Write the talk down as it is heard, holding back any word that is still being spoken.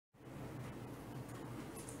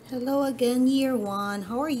Hello again, year one.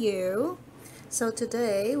 How are you? So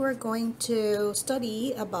today we're going to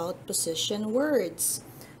study about position words.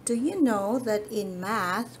 Do you know that in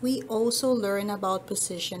math we also learn about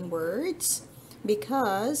position words?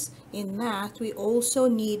 Because in math we also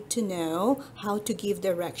need to know how to give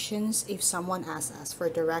directions if someone asks us for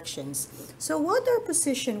directions. So what are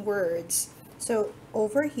position words? So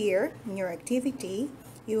over here in your activity,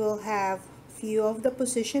 you will have few of the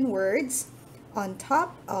position words on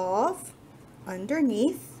top of,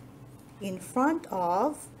 underneath, in front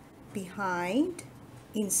of, behind,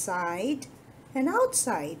 inside, and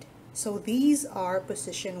outside. So these are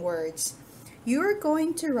position words. You're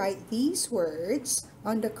going to write these words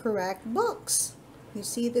on the correct box. You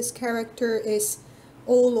see this character is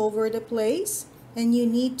all over the place, and you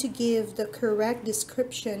need to give the correct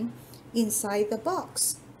description inside the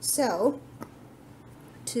box. So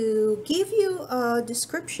to give you a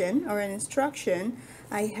description or an instruction,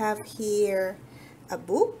 I have here a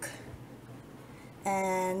book,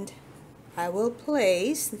 and I will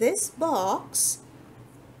place this box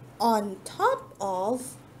on top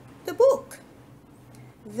of the book.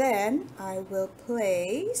 Then I will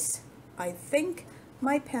place, I think,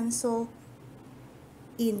 my pencil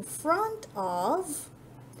in front of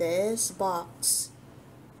this box.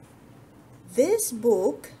 This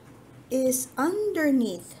book is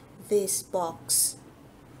underneath this box.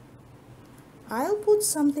 I'll put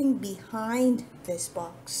something behind this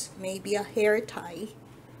box, maybe a hair tie.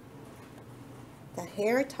 The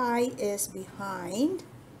hair tie is behind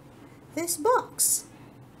this box.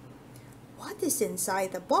 What is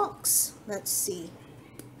inside the box? Let's see.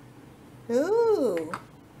 Oh,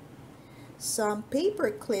 some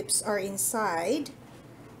paper clips are inside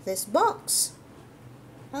this box.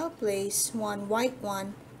 I'll place one white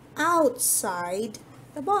one outside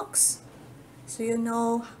the box. So you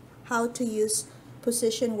know how to use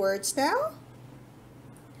position words now.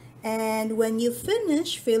 And when you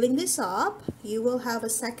finish filling this up, you will have a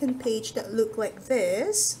second page that look like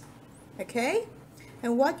this. Okay?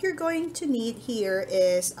 And what you're going to need here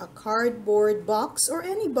is a cardboard box or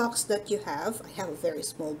any box that you have. I have a very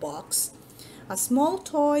small box. A small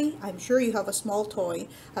toy, I'm sure you have a small toy,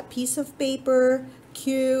 a piece of paper,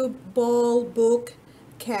 cube, ball, book,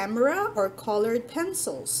 camera, or colored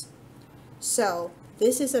pencils. So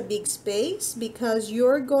this is a big space because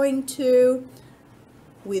you're going to,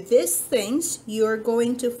 with these things, you're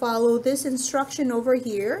going to follow this instruction over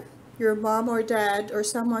here. Your mom or dad or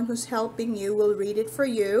someone who's helping you will read it for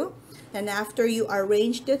you. And after you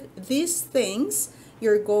arranged these things,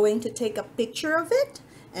 you're going to take a picture of it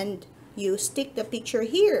and you stick the picture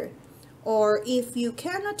here. Or if you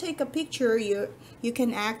cannot take a picture, you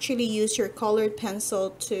can actually use your colored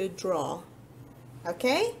pencil to draw.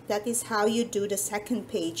 Okay? That is how you do the second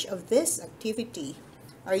page of this activity.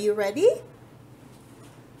 Are you ready?